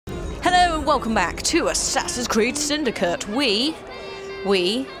and welcome back to Assassin's Creed Syndicate. Me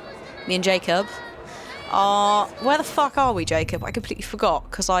and Jacob are... Where the fuck are we, Jacob? I completely forgot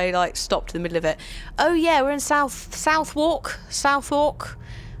because I like stopped in the middle of it. Oh yeah, we're in Southwark.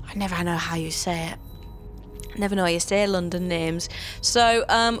 I never know how you say it. Never know how you say London names.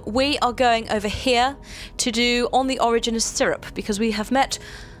 So we are going over here to do On the Origin of Syrup because we have met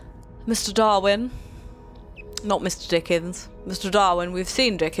Mr. Darwin. Not Mr. Dickens. Mr. Darwin, we've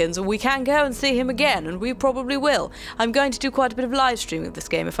seen Dickens, and we can go and see him again, and we probably will. I'm going to do quite a bit of live streaming of this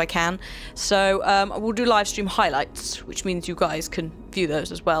game if I can. So we'll do live stream highlights, which means you guys can view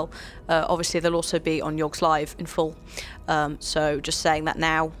those as well. Obviously, they'll also be on Yogs Live in full. So just saying that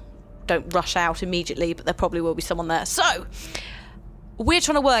now. Don't rush out immediately, but there probably will be someone there. So, we're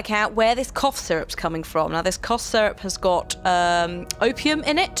trying to work out where this cough syrup's coming from. Now, this cough syrup has got opium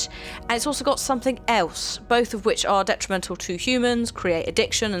in it, and it's also got something else, both of which are detrimental to humans, create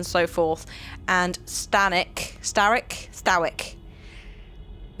addiction, and so forth. And Stawick,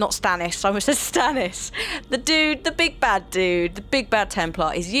 not Stannis, I almost said Stannis. The dude, the big bad dude, the big bad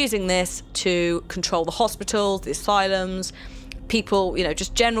Templar, is using this to control the hospitals, the asylums, people, you know,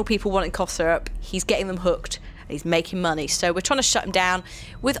 just general people wanting cough syrup. He's getting them hooked. He's making money, so we're trying to shut him down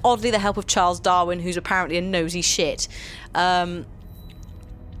with, oddly, the help of Charles Darwin, who's apparently a nosy shit. That's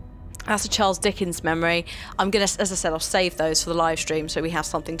a Charles Dickens memory. I'm gonna, as I said, I'll save those for the live stream so we have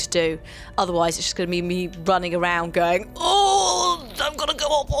something to do. Otherwise, it's just gonna be me running around going, "Oh, I'm gonna go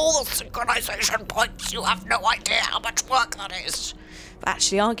up all the synchronization points. You have no idea how much work that is." But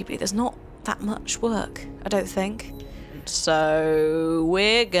actually, arguably, there's not that much work, I don't think. So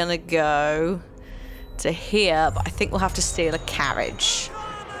we're gonna go to here, but I think we'll have to steal a carriage,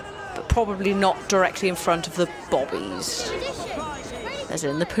 but probably not directly in front of the bobbies, as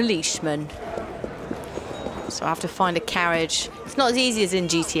in the policeman. So I have to find a carriage. It's not as easy as in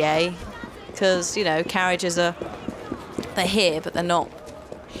GTA, because, you know, carriages are, they're here, but they're not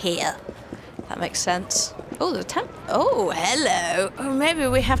here. That makes sense. Oh, there's a oh, hello. Oh, maybe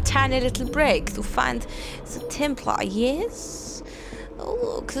we have tiny little break to find the Templar. Yes. Oh,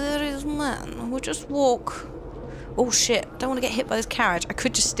 look, there is man. We'll just walk. Oh shit! Don't want to get hit by this carriage. I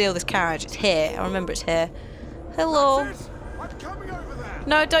could just steal this carriage. It's here. I remember it's here. Hello. I'm coming over there.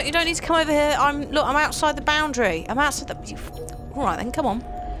 No, don't. You don't need to come over here. I'm outside the boundary. I'm outside the. All right then. Come on.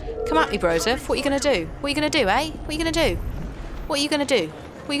 Come at me, Broseph. What are you gonna do? What are you gonna do, eh? What are you gonna do? What are you gonna do?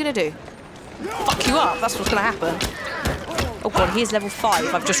 What are you gonna do? Fuck you up. That's what's gonna happen. Oh god, he is level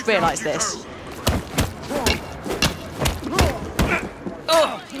 5. I've just realised this.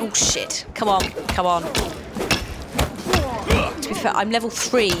 Oh shit. Come on. Come on. To be fair, I'm level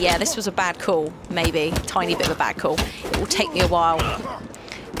 3. Yeah, this was a bad call. Maybe. Tiny bit of a bad call. It will take me a while.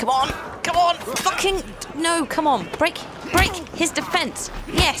 Come on. Come on. Fucking... No, come on. Break his defence.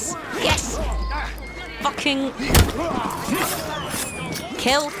 Yes. Yes. Fucking...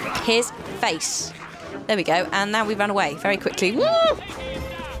 Kill his face. There we go. And now we run away very quickly. Woo!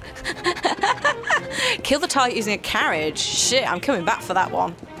 Kill the target using a carriage. Shit, I'm coming back for that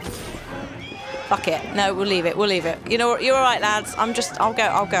one. Fuck it. No, we'll leave it. We'll leave it. You know what? You're all right, lads. I'll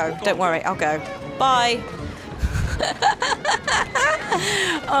go. Don't worry. I'll go. Bye.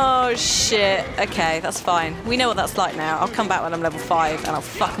 Oh, shit. Okay, that's fine. We know what that's like now. I'll come back when I'm level 5 and I'll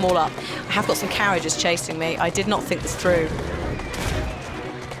fuck them all up. I have got some carriages chasing me. I did not think this through.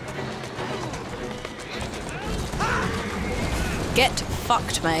 Get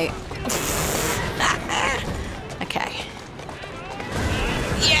fucked, mate. Okay.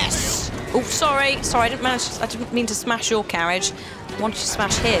 Yes! Oh, sorry, I didn't mean to smash your carriage. I wanted to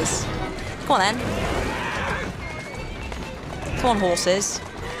smash his. Come on then. Come on, horses.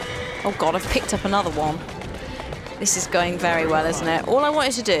 Oh god, I've picked up another one. This is going very well, isn't it? All I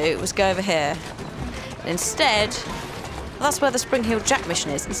wanted to do was go over here. Instead, well, that's where the Spring Hill Jack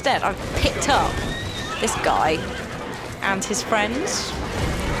mission is. Instead, I've picked up this guy and his friends.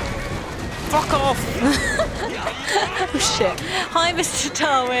 Fuck off! Oh shit! Hi, Mr.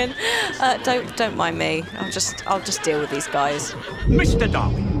 Darwin. Don't mind me. I'll just deal with these guys. Mr.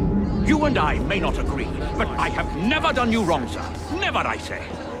 Darwin, you and I may not agree, but I have never done you wrong, sir. Never, I say.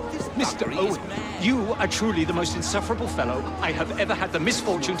 Mr. Owen, you are truly the most insufferable fellow I have ever had the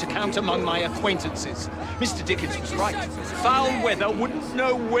misfortune to count among my acquaintances. Mr. Dickens was right. Foul weather wouldn't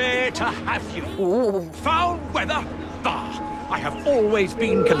know where to have you. Ooh. Foul weather? Bah! I have always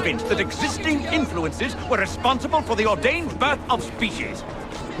been convinced that existing influences were responsible for the ordained birth of species.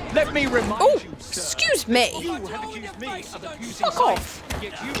 Let me remind you, sir, excuse me. You have accused me of abusing Fuck off.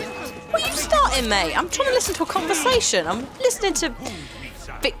 yet you... What are you starting, mate? I'm trying to listen to a conversation. I'm listening to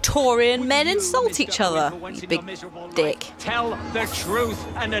Victorian men insult each other, you big dick. Tell the truth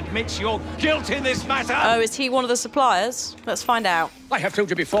and admit your guilt in this matter. Oh, is he one of the suppliers? Let's find out. I have told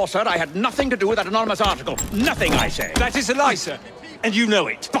you before, sir, I had nothing to do with that anonymous article. Nothing, I say. That is a lie, sir. And you know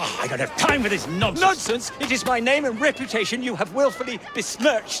it. Bah, I don't have time for this nonsense. Nonsense? It is my name and reputation you have willfully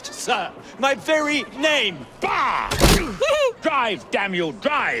besmirched, sir. My very name. Bah! Drive, damn you,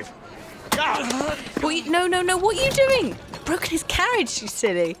 drive! No, what are you doing? Broken his carriage, you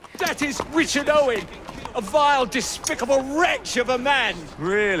silly. That is Richard Owen, a vile, despicable wretch of a man.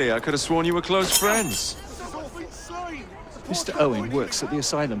 Really? I could have sworn you were close friends. Mr. Owen works at the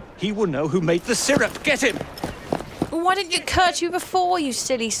asylum. He will know who made the syrup. Get him! Why didn't it occur to you before, you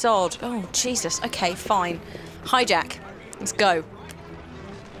silly sod? Oh, Jesus. Okay, fine. Hijack. Let's go.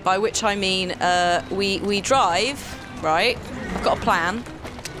 By which I mean, we drive, right? We've got a plan.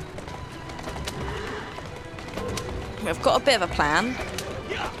 We've got a bit of a plan.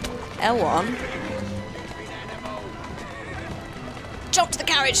 L1. Jump to the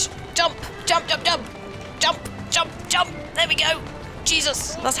carriage! Jump! Jump, jump, jump! Jump, jump, jump! There we go!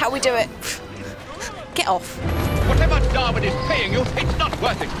 Jesus, that's how we do it. Get off. Whatever Darwin is paying you, it's not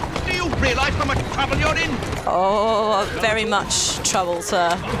worth it. Do you realize how much trouble you're in? Oh, very much trouble,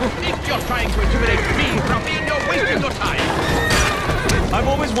 sir. If you're trying to intimidate me, Grumpy, and you're wasting your time. I've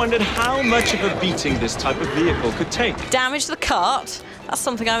always wondered how much of a beating this type of vehicle could take. Damage the cart? That's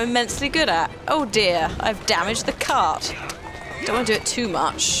something I'm immensely good at. Oh dear, I've damaged the cart. Don't want to do it too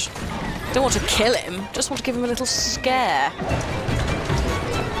much. Don't want to kill him, just want to give him a little scare.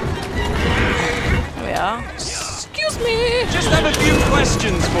 There we are. Excuse me! Just have a few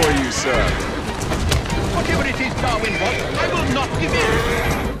questions for you, sir. Whatever it is Darwin wants, I will not give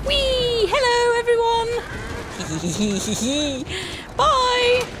in. Whee! Hello, everyone!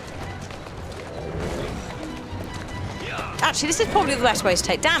 Bye! Actually, this is probably the best way to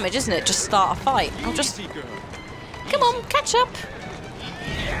take damage, isn't it? Just start a fight. I'll just... Come on, catch up!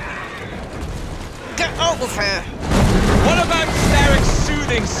 Get over here! What about Starrick's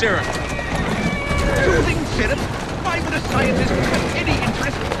soothing syrup? Soothing syrup? Why would a scientist have any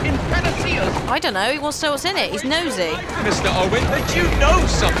interest in panaceas? I don't know, he wants to know what's in it. He's nosy. Mr. Owen, that you know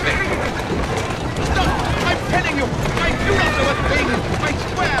something. Stop! I'm telling you, I do not know a thing. I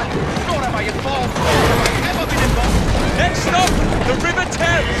swear, nor have I involved, nor have I ever been involved. Next stop, the River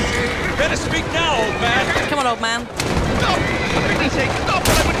Thames. Better speak now, old man. Come on, old man. Stop! For pity's sake, stop,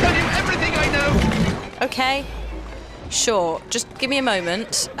 and I will tell you everything I know. Okay. Sure, just give me a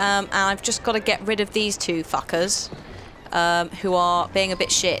moment, and I've just got to get rid of these two fuckers, who are being a bit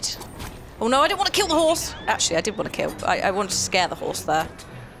shit. Oh no, I don't want to kill the horse! Actually, I did want to kill, I wanted to scare the horse there.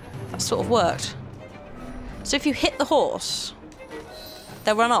 That sort of worked. So if you hit the horse,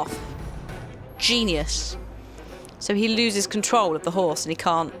 they'll run off. Genius. So he loses control of the horse and he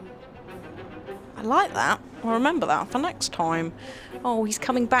can't... I like that. I'll remember that for next time. Oh, he's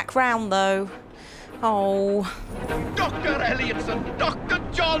coming back round though. Oh. Dr. Elliotson, Dr.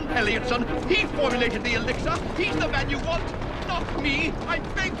 John Elliotson, he formulated the elixir. He's the man you want, not me. I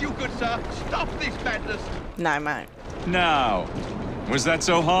beg you, good sir, stop this madness. No, mate. Now, was that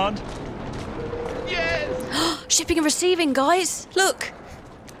so hard? Yes. Shipping and receiving, guys. Look.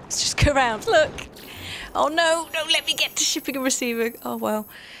 Let's just go around. Look. Oh no, don't let me get to shipping and receiving. Oh well.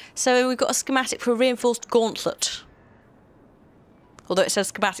 So we've got a schematic for a reinforced gauntlet. Although it says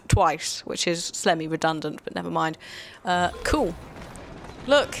schematic twice, which is semi-redundant, but never mind. Cool.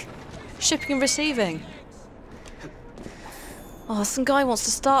 Look. Shipping and receiving. Oh, some guy wants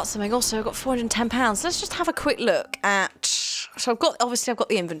to start something. Also, I've got £410. Let's just have a quick look at... So obviously I've got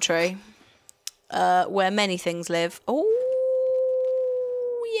the inventory. Where many things live. Oh,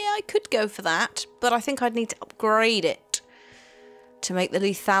 yeah, I could go for that. But I think I'd need to upgrade it to make the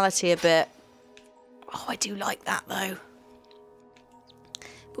lethality a bit... Oh, I do like that, though.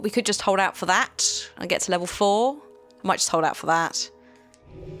 But we could just hold out for that and get to level 4. I might just hold out for that.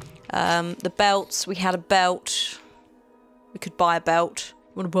 The belts, we had a belt. We could buy a belt.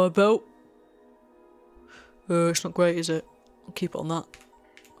 You want to buy a belt? It's not great, is it? I'll keep it on that.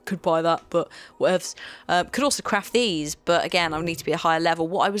 Could buy that, but whatevs. Could also craft these, but again, I'll need to be a higher level.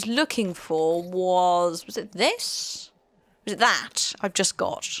 What I was looking for was it this? Was it that I've just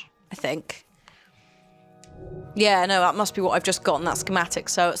got, I think? Yeah, no, that must be what I've just got in that schematic.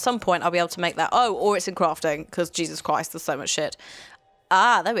 So at some point I'll be able to make that. Oh, or it's in crafting, because Jesus Christ, there's so much shit.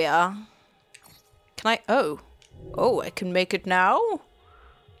 Ah, there we are. Can I? Oh, I can make it now?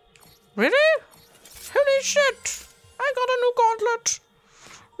 Really? Holy shit! I got a new gauntlet.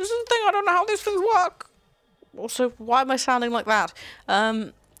 This is the thing, I don't know how these things work. Also, why am I sounding like that?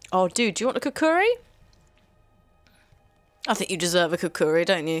 Oh, dude, do you want a curry? I think you deserve a kukuri,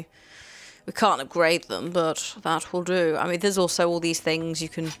 don't you? We can't upgrade them, but that will do. I mean, there's also all these things you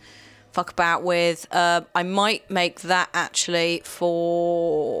can fuck about with. I might make that actually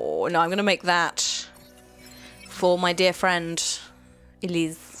for... No, I'm going to make that for my dear friend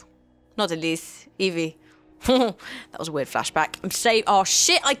Elise. Not Elise, Evie. That was a weird flashback. I'm saying... Oh,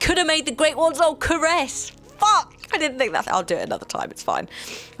 shit, I could have made the Great Ones all caress. Fuck! I didn't think that. I'll do it another time, it's fine.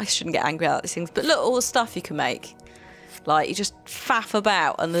 I shouldn't get angry about these things. But look, all the stuff you can make. Like, you just faff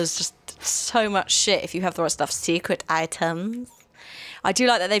about and there's just so much shit if you have the right stuff. Secret items. I do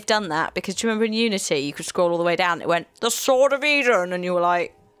like that they've done that because do you remember in Unity you could scroll all the way down and it went, the Sword of Eden, and you were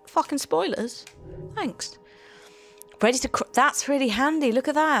like, fucking spoilers. Thanks. Ready to... That's really handy. Look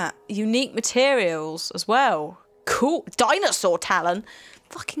at that. Unique materials as well. Cool. Dinosaur talon.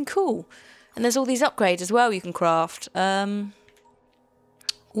 Fucking cool. And there's all these upgrades as well you can craft.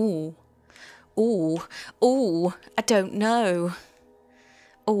 Ooh. Ooh, ooh, I don't know.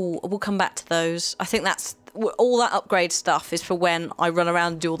 Ooh, we'll come back to those. I think that's... All that upgrade stuff is for when I run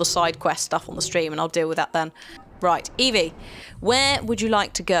around and do all the side quest stuff on the stream, and I'll deal with that then. Right, Evie, where would you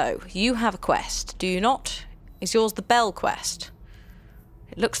like to go? You have a quest, do you not? Is yours the Bell quest?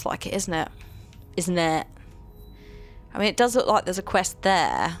 It looks like it, isn't it? Isn't it? I mean, it does look like there's a quest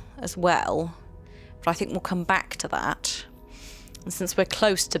there as well, but I think we'll come back to that. And since we're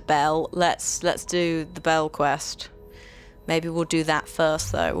close to Bell, let's do the Bell quest. Maybe we'll do that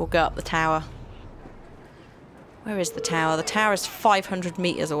first, though. We'll go up the tower. Where is the tower? The tower is 500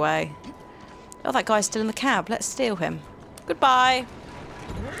 meters away. Oh, that guy's still in the cab. Let's steal him. Goodbye.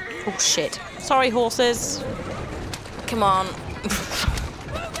 Oh, shit. Sorry, horses. Come on.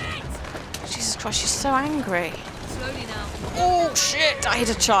 Jesus Christ, she's so angry. Slowly now. Oh, shit. I hit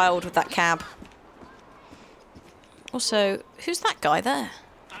a child with that cab. Also, who's that guy there?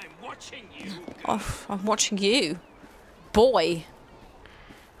 I'm watching you. Oh, I'm watching you. Boy.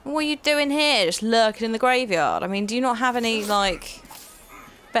 What are you doing here? Just lurking in the graveyard? I mean, do you not have any, like,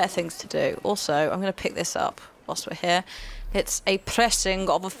 better things to do? Also, I'm going to pick this up whilst we're here. It's a pressing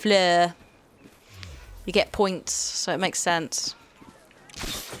of a flare. You get points, so it makes sense.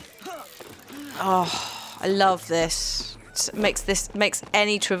 Oh, I love this. It makes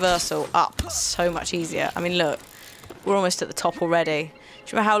any traversal up so much easier. I mean, look. We're almost at the top already. Do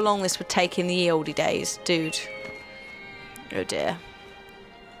you remember how long this would take in the ye olde days? Dude. Oh dear.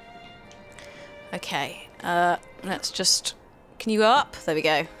 Okay. Let's just... Can you go up? There we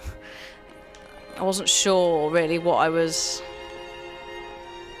go. I wasn't sure, really, what I was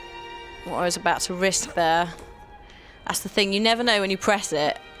about to risk there. That's the thing. You never know when you press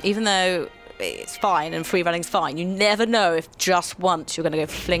it. Even though it's fine and free running's fine, you never know if just once you're going to go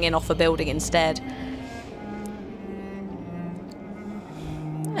flinging off a building instead.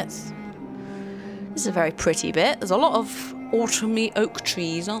 This is a very pretty bit. There's a lot of autumny oak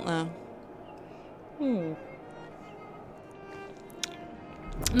trees, aren't there? I'm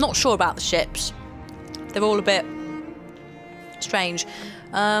not sure about the ships. They're all a bit strange.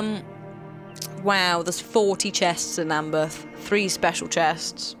 Wow, there's 40 chests in Lambeth. 3 special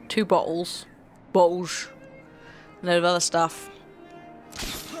chests. 2 bottles. Bottles. A load of other stuff.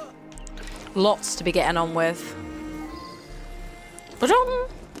 Lots to be getting on with. Ba-dum!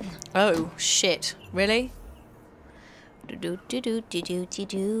 Oh, shit. Really? Whoop.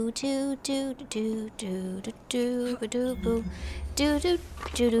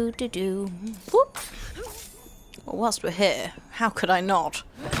 Well, whilst we're here, how could I not?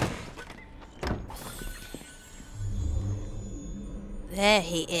 There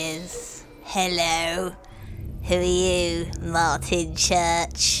he is. Hello. Who are you, Martin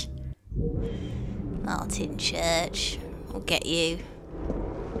Church? Martin Church. I'll get you.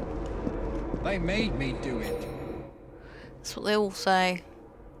 They made me do it. That's what they all say.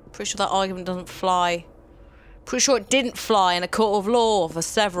 Pretty sure that argument doesn't fly. Pretty sure it didn't fly in a court of law for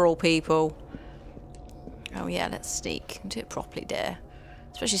several people. Oh yeah, let's sneak. Do it properly, dear.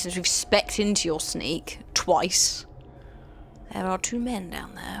 Especially since we've specced into your sneak twice. There are 2 men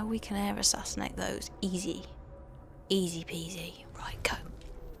down there. We can air assassinate those. Easy. Easy peasy. Right, go.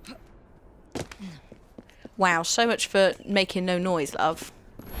 Wow, so much for making no noise, love.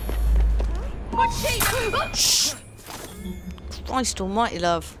 Shh. Christ almighty,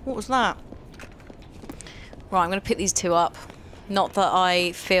 love. What was that? Right, I'm going to pick these 2 up. Not that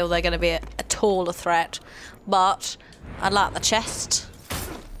I feel they're going to be at all a threat, but I like the chest.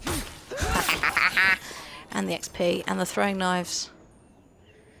 And the XP, and the throwing knives.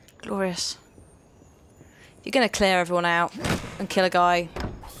 Glorious. If you're going to clear everyone out and kill a guy,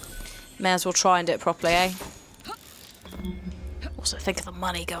 may as well try and do it properly, eh? Also, think of the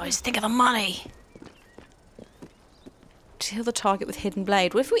money, guys. Think of the money. Kill the target with hidden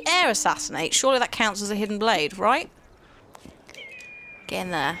blade. Well, if we air assassinate, surely that counts as a hidden blade, right? Get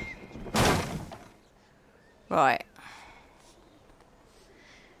in there. Right.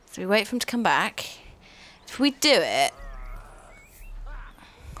 So we wait for him to come back. If we do it...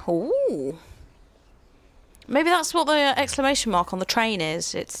 Ooh. Maybe that's what the exclamation mark on the train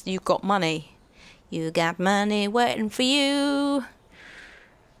is. It's, you've got money. You got money waiting for you.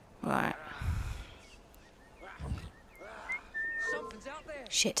 Right.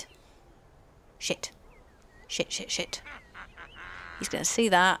 Shit. Shit. Shit, shit, shit. He's going to see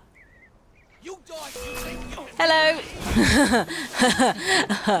that. Hello.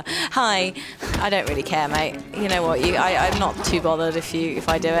 Hi. I don't really care, mate. You know what? I'm not too bothered if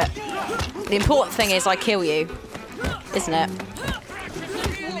I do it. The important thing is I kill you, isn't it?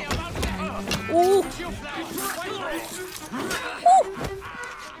 Ooh. Ooh.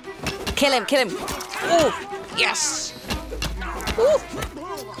 Kill him, kill him. Ooh. Yes. Ooh.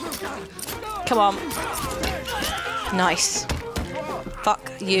 Come on. Nice. Fuck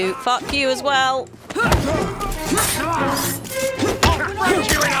you. Fuck you as well.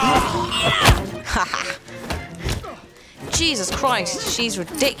 Jesus Christ, she's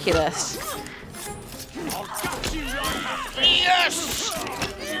ridiculous. Yes!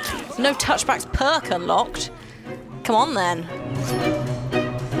 No touchbacks perk unlocked. Come on then.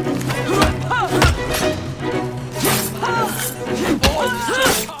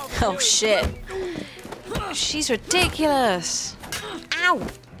 Oh shit. She's ridiculous. Ow!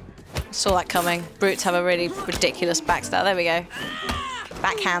 Saw that coming. Brutes have a really ridiculous backstab. There we go.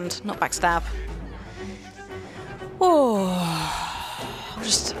 Backhand, not backstab. Oh,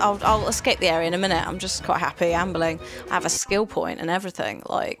 I'll escape the area in a minute. I'm just quite happy ambling. I have a skill point and everything.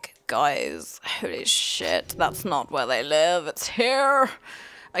 Like, guys, holy shit, that's not where they live. It's here.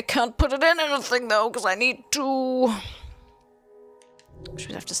 I can't put it in anything though, because I need to.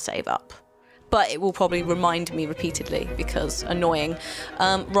 Should have to save up. But it will probably remind me repeatedly because annoying.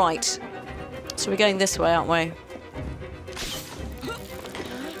 Right. So we're going this way, aren't we?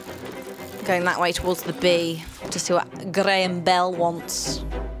 Going that way towards the B to see what Graham Bell wants.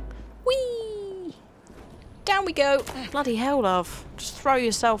 Whee! Down we go. Bloody hell, love. Just throw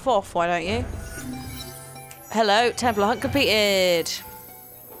yourself off, why don't you? Hello, Templar Hunt completed.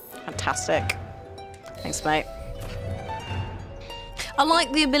 Fantastic. Thanks, mate. I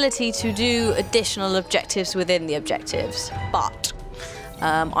like the ability to do additional objectives within the objectives, but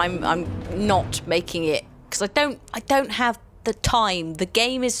I'm not making it because I don't have the time. The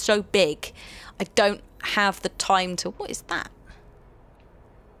game is so big, I don't have the time to. What is that?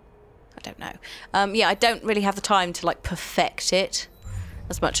 I don't know. Yeah, I don't really have the time to like perfect it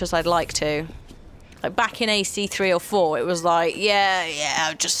as much as I'd like to. Like back in AC 3 or 4, it was like, yeah,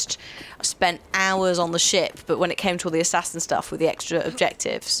 I spent hours on the ship, but when it came to all the assassin stuff with the extra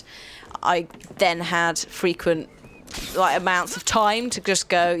objectives, I then had frequent like amounts of time to just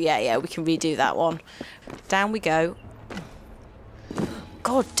go, yeah, we can redo that one. Down we go.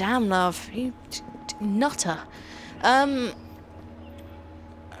 God damn, love, you nutter. Yeah,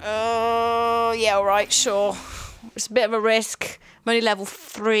 all right, sure. It's a bit of a risk. I'm only level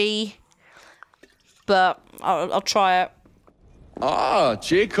 3. But I'll try it. Ah,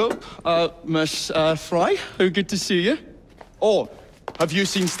 Jacob, Miss Fry, how good to see you. Oh, have you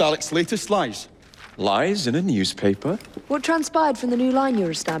seen Starrick's latest lies? Lies in a newspaper? What transpired from the new line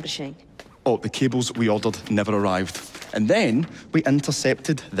you're establishing? Oh, the cables we ordered never arrived. And then we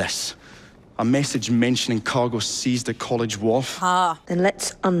intercepted this. A message mentioning cargo seized at College Wharf. Ah. Then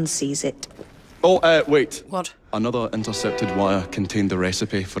let's unseize it. Oh, wait. What? Another intercepted wire contained the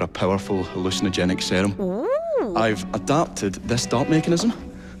recipe for a powerful hallucinogenic serum. Ooh. I've adapted this dart mechanism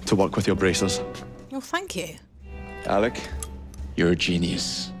to work with your bracers. Oh, thank you. Alec, you're a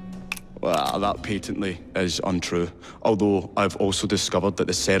genius. Well, that patently is untrue. Although I've also discovered that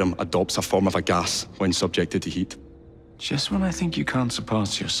the serum adopts a form of a gas when subjected to heat. Just when I think you can't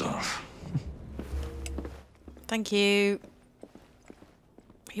surpass yourself. Thank you.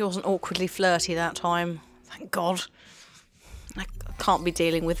 He wasn't awkwardly flirty that time. Thank God. I can't be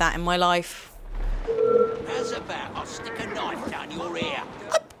dealing with that in my life. How's about I'll stick a knife down your ear?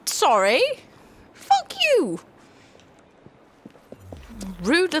 Sorry. Fuck you.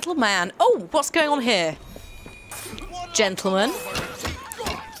 Rude little man. Oh, what's going on here? Gentlemen.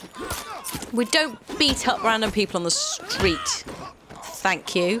 We don't beat up random people on the street.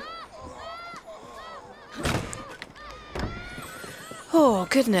 Thank you. Oh,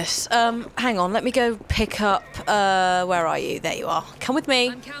 goodness. Hang on, let me go pick up, where are you? There you are. Come with me.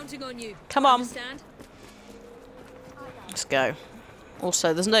 I'm counting on you. Come on. Understand? Let's go.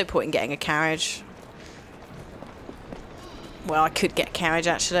 Also, there's no point in getting a carriage. Well, I could get a carriage,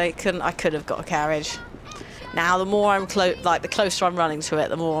 actually. Couldn't I? Could have got a carriage. Now, the more I'm the closer I'm running to it,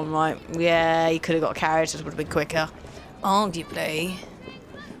 the more I'm like, yeah, you could have got a carriage. This would have been quicker. Arguably,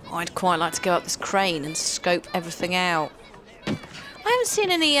 I'd quite like to go up this crane and scope everything out. I haven't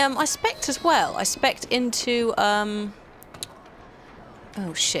seen any, I spec'd as well. I spec'd into, oh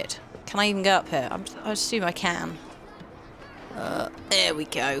shit. Can I even go up here? I assume I can. There we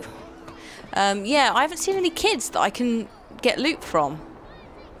go. Yeah, I haven't seen any kids that I can get loot from.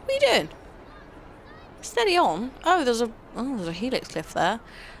 What are you doing? Steady on. Oh, there's a helix cliff there.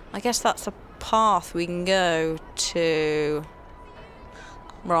 I guess that's a path we can go to.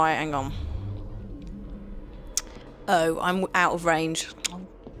 Right, hang on. Oh, I'm out of range.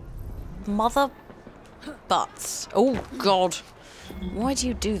 Mother butts. Oh, God. Why do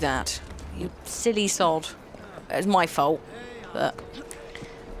you do that? You silly sod. It's my fault. But...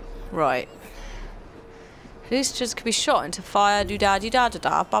 Right. Hallucinogens could be shot into fire.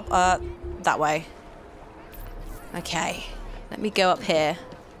 Do-da-do-da-do-da. That way. Okay. Let me go up here.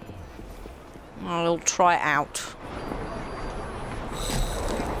 I'll try it out.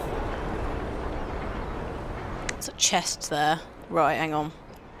 There's a chest there. Right, hang on.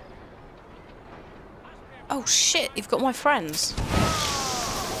 Oh shit, you've got my friends.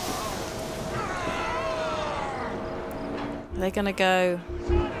 Are they gonna go...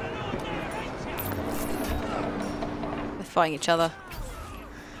 They're fighting each other.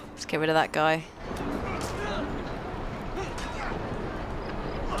 Let's get rid of that guy.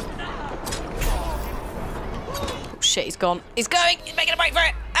 Shit, he's gone. He's going! He's making a break for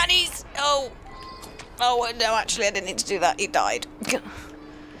it! And he's... Oh! Oh, no, actually, I didn't need to do that. He died.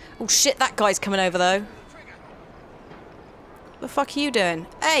 Oh, shit, that guy's coming over, though. What the fuck are you doing?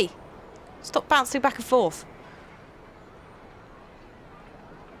 Hey! Stop bouncing back and forth.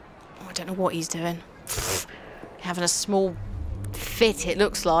 Oh, I don't know what he's doing. Having a small fit, it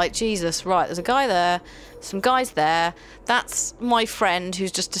looks like. Jesus, right, there's a guy there. Some guys there. That's my friend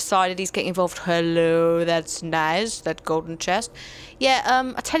who's just decided he's getting involved. Hello, that's nice. That golden chest. Yeah,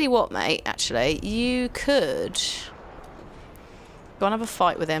 I tell you what, mate, actually. You could... Go and have a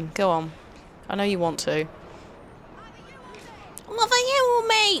fight with him. Go on. I know you want to. Mother, you or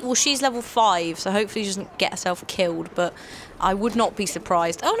me? Well, she's level 5, so hopefully she doesn't get herself killed, but I would not be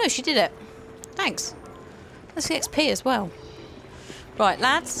surprised. Oh, no, she did it. Thanks. That's the XP as well. Right,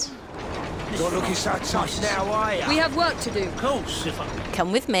 lads. Not looking so tough now, are you? We have work to do. Of course, if I...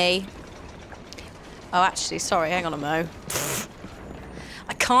 Come with me. Oh, actually, sorry, hang on a mo.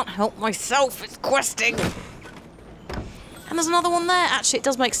 I can't help myself, it's questing. And there's another one there. Actually, it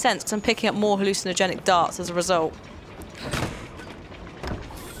does make sense, because I'm picking up more hallucinogenic darts as a result.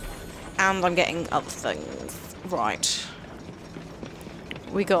 And I'm getting other things. Right.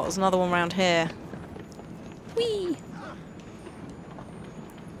 There's another one around here. Whee!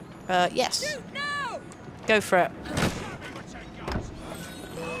 Yes. Go for it.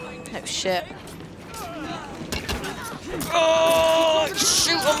 Oh, shit. Oh,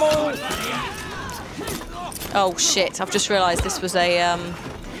 shoot them all! Oh, shit. I've just realised this was a,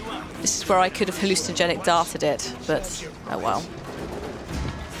 this is where I could have hallucinogenic darted it, but, oh well.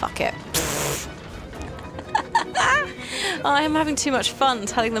 Fuck it. I am having too much fun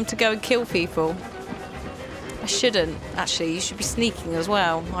telling them to go and kill people. I shouldn't, actually. You should be sneaking as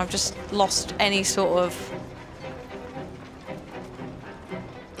well. I've just lost any sort of...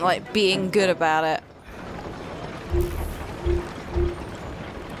 like, being good about it.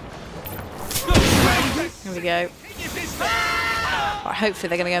 Here we go. Right, hopefully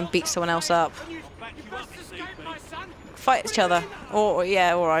they're going to go and beat someone else up. Fight each other. Or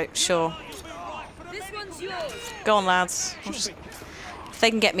yeah, alright, sure. Go on, lads. If they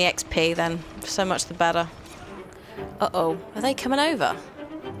can get me XP, then so much the better. Uh-oh. Are they coming over?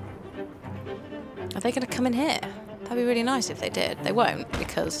 Are they going to come in here? That'd be really nice if they did. They won't,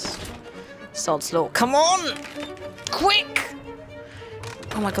 because... Sod's law. Come on! Quick!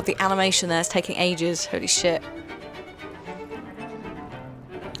 Oh my god, the animation there is taking ages. Holy shit.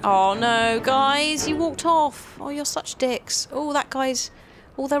 Oh no, guys, you walked off. Oh, you're such dicks. Oh, that guy's...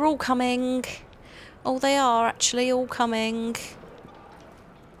 Oh, they're all coming. Oh, they are actually all coming.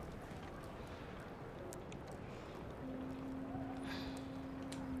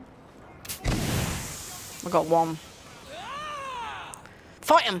 I got one.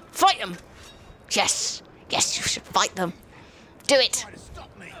 Fight him! Fight him! Yes! Yes, you should fight them. Do it!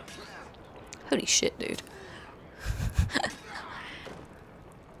 Holy shit, dude.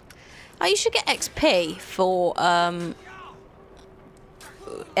 Oh, you should get XP for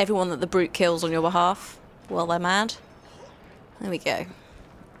everyone that the brute kills on your behalf while they're mad. There we go.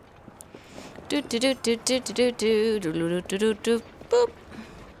 Do do do do do do do do do do do do. Boop.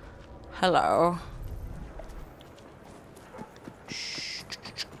 Hello.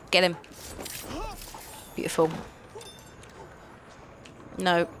 Get him. Beautiful.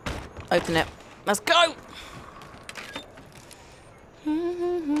 No. Open it. Let's go!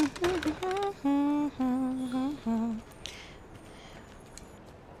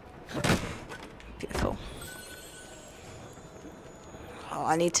 Beautiful. Oh,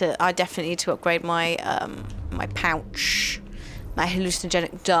 I definitely need to upgrade my my pouch. My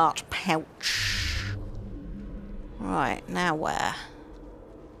hallucinogenic dart pouch. Right, now where?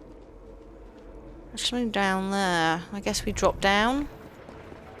 There's something down there. I guess we drop down.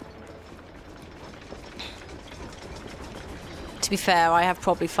 To be fair, I have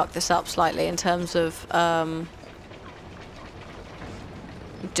probably fucked this up slightly in terms of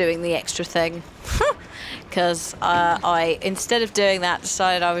doing the extra thing. Because I, instead of doing that,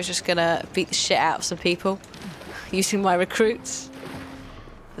 decided I was just going to beat the shit out of some people using my recruits.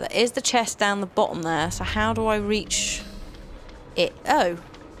 There is the chest down the bottom there, so how do I reach it? Oh,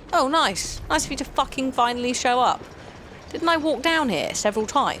 nice. Nice of you to fucking finally show up. Didn't I walk down here several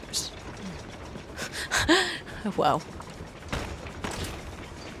times? Oh, well.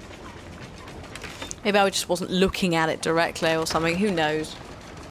 Maybe I just wasn't looking at it directly or something. Who knows?